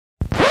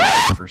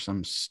for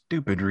some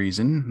stupid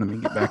reason. Let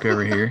me get back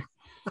over here.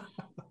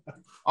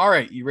 All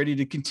right, you ready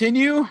to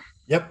continue?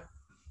 Yep.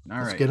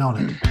 Let's get on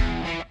it.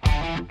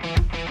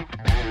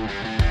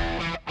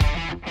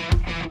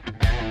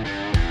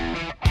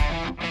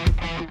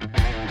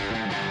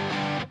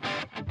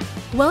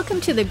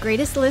 Welcome to the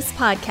Greatest Lists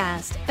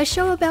podcast, a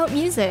show about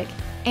music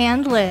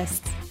and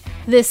lists.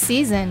 This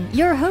season,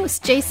 your hosts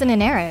Jason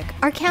and Eric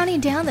are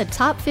counting down the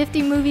top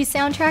 50 movie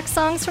soundtrack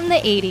songs from the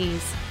 80s.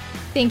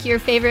 Think your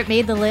favorite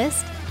made the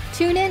list?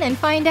 Tune in and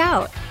find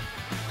out.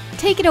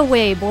 Take it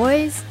away,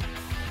 boys.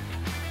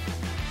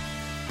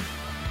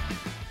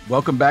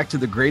 Welcome back to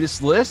the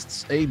Greatest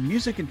Lists, a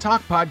music and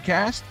talk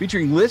podcast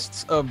featuring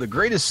lists of the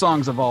greatest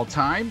songs of all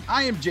time.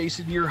 I am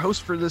Jason, your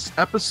host for this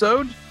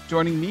episode.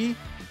 Joining me,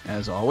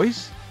 as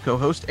always,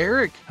 co-host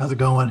Eric. How's it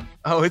going?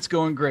 Oh, it's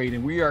going great,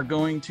 and we are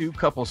going to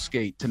couple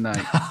skate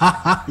tonight.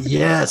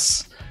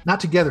 Yes.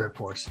 Not together, of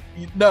course.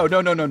 No.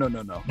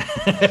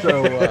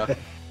 So,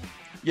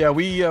 yeah,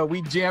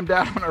 we jammed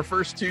out on our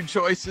first two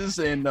choices,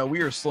 and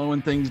we are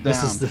slowing things down.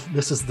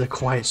 This is the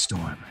quiet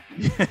storm.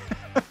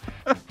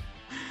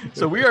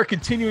 So we are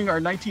continuing our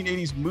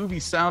 1980s movie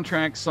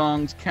soundtrack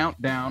songs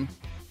countdown,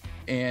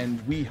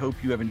 and we hope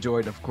you have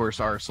enjoyed, of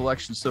course, our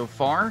selection so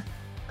far.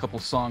 A couple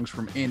songs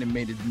from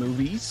animated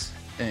movies,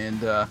 and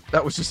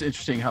that was just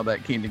interesting how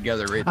that came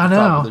together right at the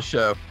top of the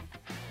show.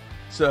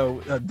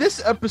 So this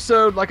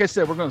episode, like I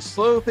said, we're going to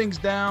slow things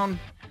down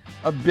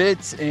a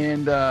bit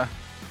and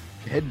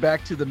head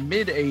back to the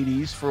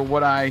mid-80s for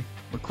what I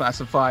would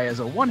classify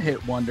as a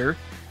one-hit wonder.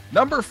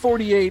 Number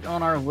 48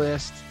 on our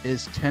list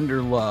is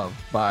Tender Love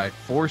by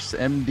Force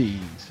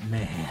MDs.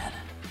 Man.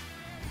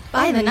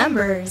 By the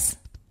numbers.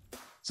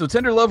 So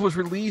Tender Love was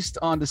released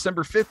on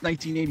December 5th,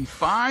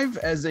 1985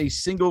 as a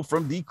single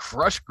from the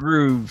Crush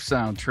Groove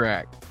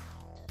soundtrack.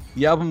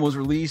 The album was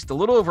released a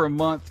little over a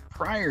month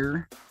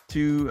prior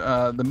to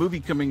the movie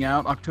coming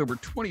out, October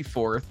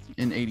 24th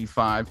in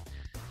 85,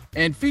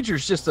 and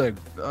features just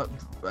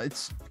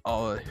it's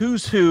a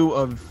who's who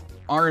of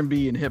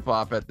R&B and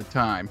hip-hop at the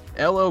time.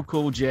 LL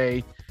Cool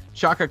J,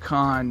 Chaka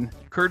Khan,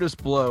 Curtis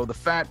Blow, the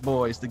Fat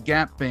Boys, the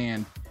Gap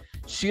Band,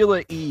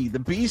 Sheila E., the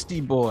Beastie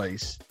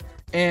Boys,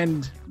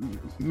 and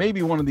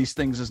maybe one of these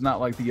things is not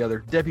like the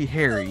other, Debbie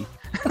Harry.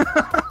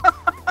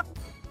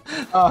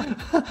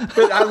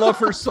 But I love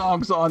her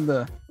songs on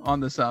the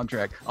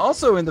soundtrack.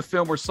 Also in the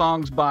film were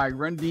songs by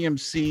Run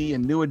DMC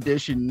and New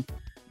Edition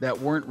that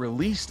weren't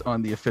released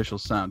on the official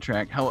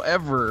soundtrack.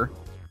 However,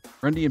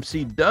 Run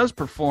DMC does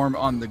perform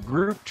on the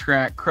group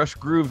track Crush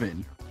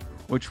Groovin',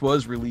 which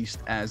was released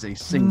as a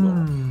single.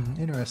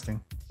 Interesting.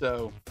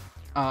 So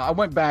I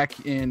went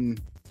back in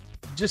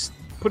just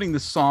putting the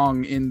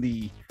song in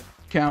the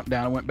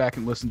countdown. I went back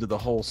and listened to the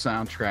whole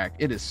soundtrack.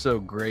 It is so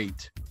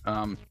great.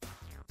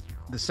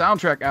 The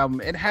soundtrack album,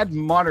 it had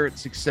moderate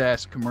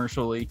success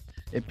commercially.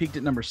 It peaked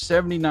at number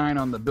 79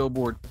 on the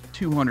Billboard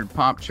 200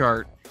 pop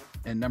chart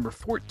and number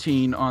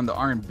 14 on the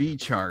R&B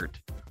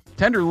chart.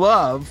 Tender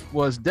Love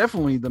was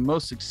definitely the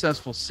most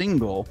successful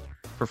single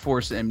for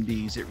Force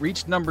MDs. It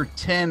reached number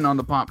 10 on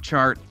the pop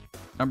chart,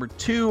 number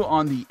 2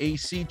 on the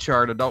AC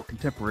chart, Adult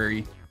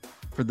Contemporary,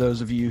 for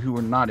those of you who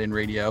are not in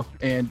radio,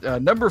 and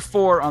number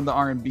 4 on the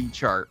R&B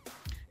chart.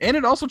 And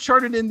it also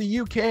charted in the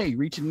UK,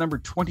 reaching number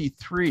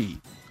 23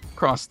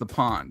 across the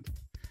pond.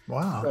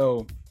 Wow.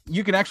 So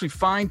you can actually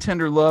find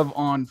Tender Love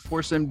on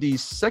Force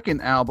MD's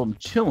second album,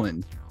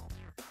 Chillin',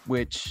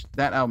 which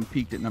that album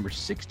peaked at number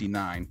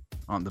 69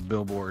 on the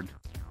Billboard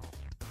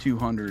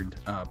 200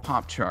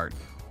 pop chart.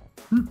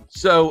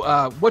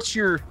 So what's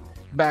your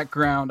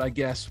background, I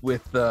guess,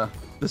 with the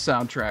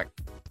soundtrack?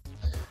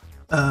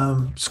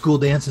 School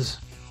dances.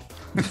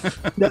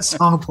 That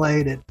song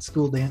played at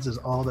school dances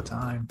all the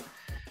time.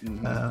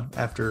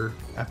 After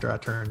I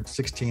turned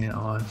 16 and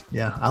on.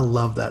 Yeah, I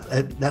love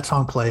that. That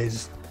song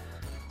plays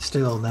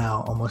still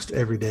now almost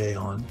every day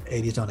on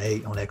 80s on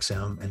 8 on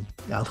XM, and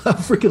I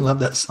freaking love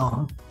that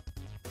song.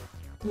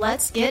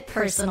 Let's get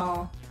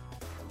personal.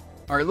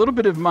 All right, a little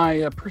bit of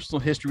my personal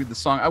history with the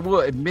song. I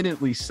will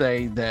admittedly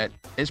say that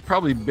it's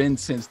probably been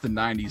since the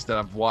 90s that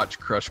I've watched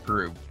Crush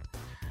Groove.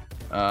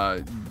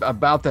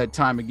 About that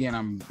time, again,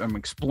 I'm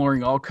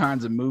exploring all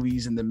kinds of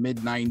movies in the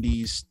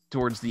mid-90s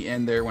towards the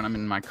end there when I'm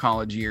in my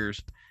college years.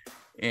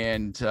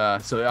 And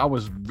so I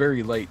was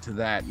very late to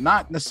that.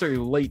 Not necessarily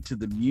late to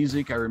the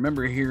music. I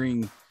remember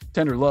hearing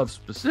Tender Love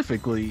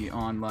specifically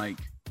on like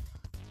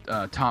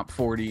top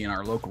 40 in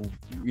our local,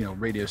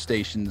 radio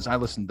stations. I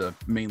listened to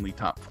mainly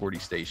top 40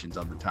 stations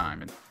at the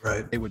time,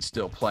 and they would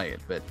still play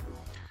it. But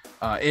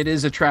it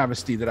is a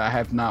travesty that I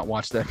have not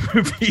watched that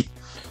movie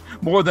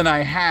more than I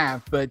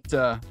have. But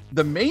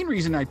the main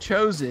reason I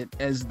chose it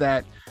is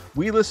that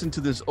we listened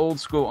to this old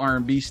school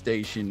R&B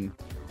station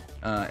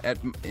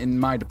in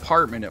my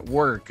department at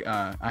work.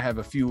 I have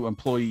a few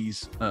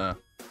employees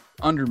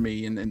under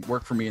me and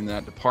work for me in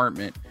that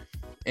department,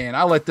 and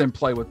I let them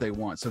play what they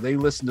want. So they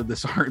listen to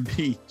this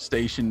R&B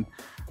station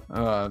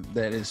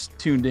that is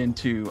tuned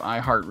into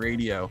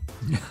iHeartRadio.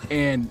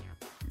 And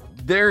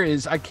there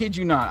is, I kid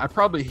you not, I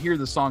probably hear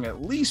the song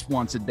at least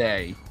once a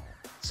day.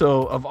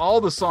 So of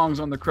all the songs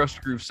on the Crush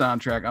the Groove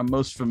soundtrack, I'm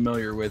most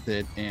familiar with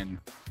it, and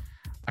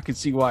I can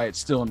see why it's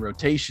still in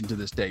rotation to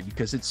this day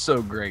because it's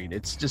so great.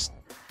 It's just,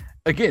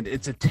 again,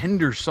 it's a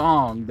tender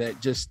song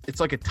that just, it's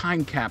like a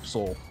time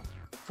capsule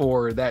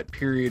for that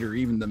period or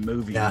even the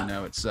movie,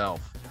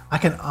 itself. I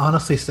can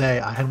honestly say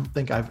I don't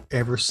think I've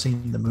ever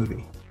seen the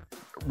movie.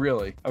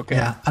 Really? Okay.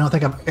 Yeah, I don't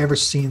think I've ever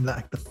seen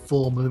the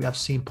full movie. I've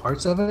seen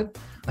parts of it.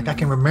 I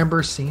can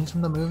remember scenes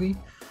from the movie,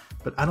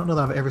 but I don't know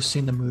that I've ever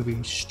seen the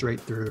movie straight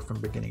through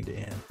from beginning to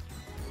end.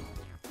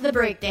 The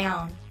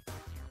breakdown.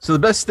 So the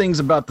best things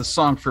about the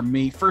song for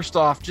me, first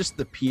off, just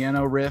the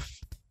piano riff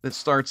that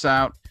starts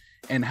out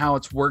and how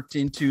it's worked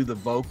into the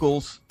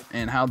vocals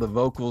and how the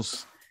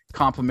vocals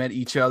complement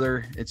each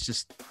other.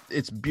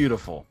 It's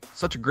beautiful.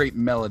 Such a great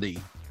melody.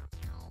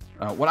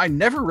 What I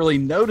never really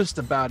noticed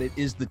about it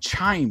is the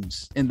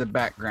chimes in the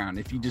background.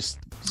 If you just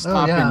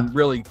stop and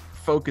really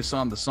focus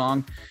on the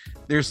song,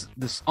 there's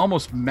this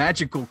almost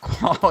magical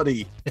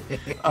quality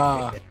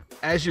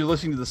as you're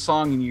listening to the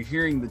song and you're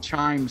hearing the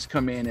chimes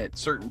come in at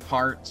certain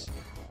parts.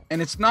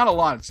 And it's not a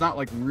lot. It's not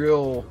like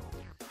real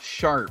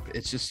sharp.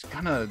 It's just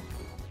kind of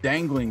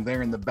dangling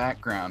there in the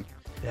background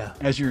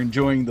as you're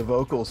enjoying the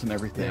vocals and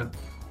everything.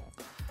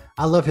 Yeah.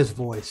 I love his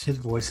voice. His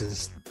voice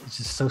is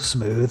just so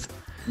smooth.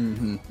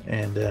 Mm-hmm.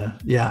 And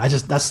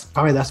that's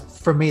probably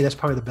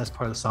the best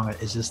part of the song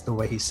is just the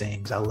way he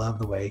sings. I love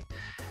the way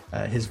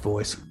his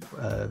voice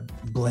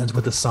blends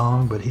with the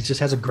song, but he just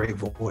has a great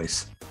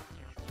voice.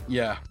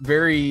 Yeah,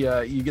 very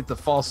you get the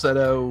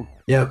falsetto,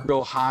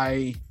 real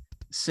high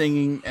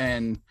singing,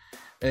 and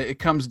it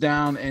comes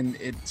down and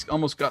it's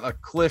almost got a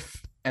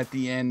cliff at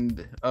the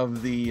end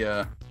of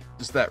the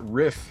just that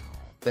riff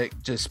that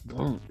just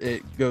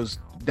it goes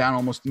down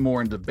almost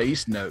more into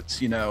bass notes,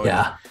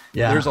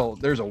 there's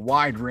a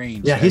wide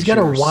range. He's got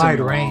a wide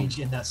range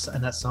in that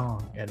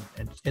song, and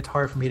it's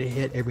hard for me to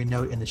hit every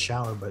note in the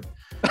shower, but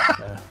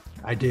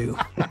I do.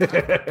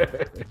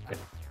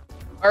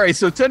 All right,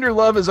 so Tender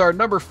Love is our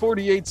number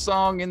 48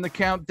 song in the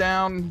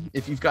countdown.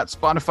 If you've got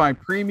Spotify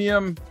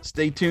Premium,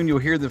 stay tuned. You'll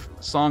hear the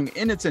song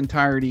in its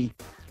entirety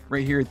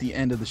right here at the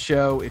end of the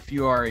show. If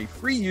you are a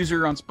free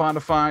user on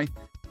Spotify,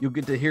 you'll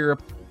get to hear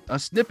a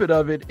snippet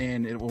of it,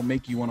 and it will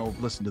make you want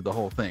to listen to the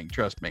whole thing.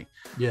 Trust me.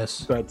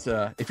 Yes. But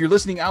if you're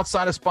listening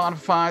outside of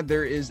Spotify,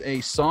 there is a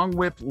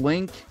Songwhip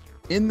link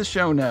in the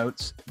show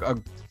notes, a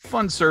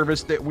fun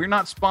service that we're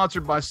not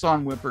sponsored by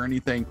Songwhip or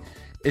anything.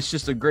 It's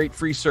just a great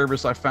free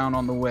service I found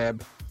on the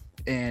web,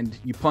 and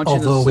you punch in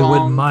the song. Although we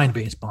wouldn't mind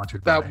being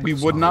sponsored by that, we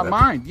would not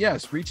mind.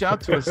 Yes, reach out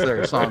to us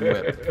there,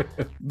 Songwhip.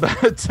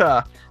 But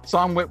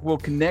Songwhip will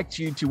connect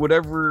you to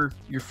whatever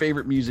your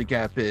favorite music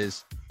app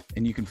is,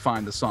 and you can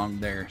find the song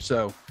there.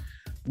 So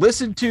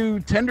listen to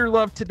Tender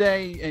Love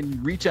today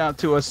and reach out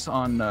to us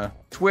on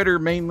Twitter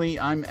mainly.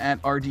 I'm at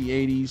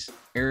RD80s.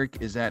 Eric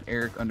is at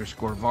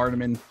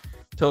Eric_Vardaman.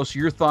 Tell us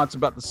your thoughts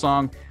about the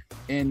song.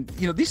 And,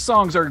 these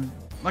songs are,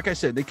 like I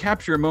said, they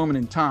capture a moment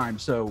in time.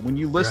 So when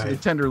you listen to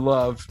Tender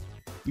Love,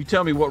 you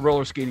tell me what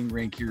roller skating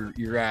rink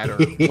you're at, or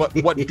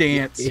what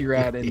dance you're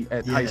at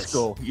at high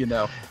school.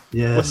 Yes.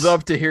 Would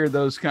love to hear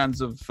those kinds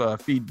of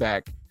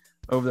feedback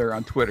over there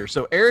on Twitter.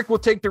 So Eric will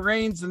take the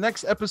reins the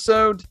next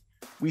episode.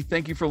 We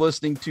thank you for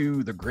listening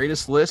to The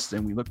Greatest List,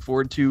 and we look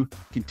forward to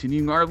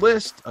continuing our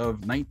list of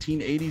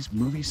 1980s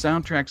movie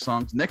soundtrack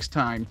songs next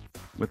time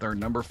with our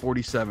number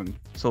 47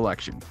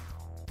 selection.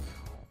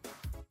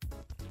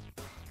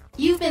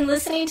 You've been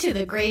listening to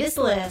The Greatest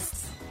List.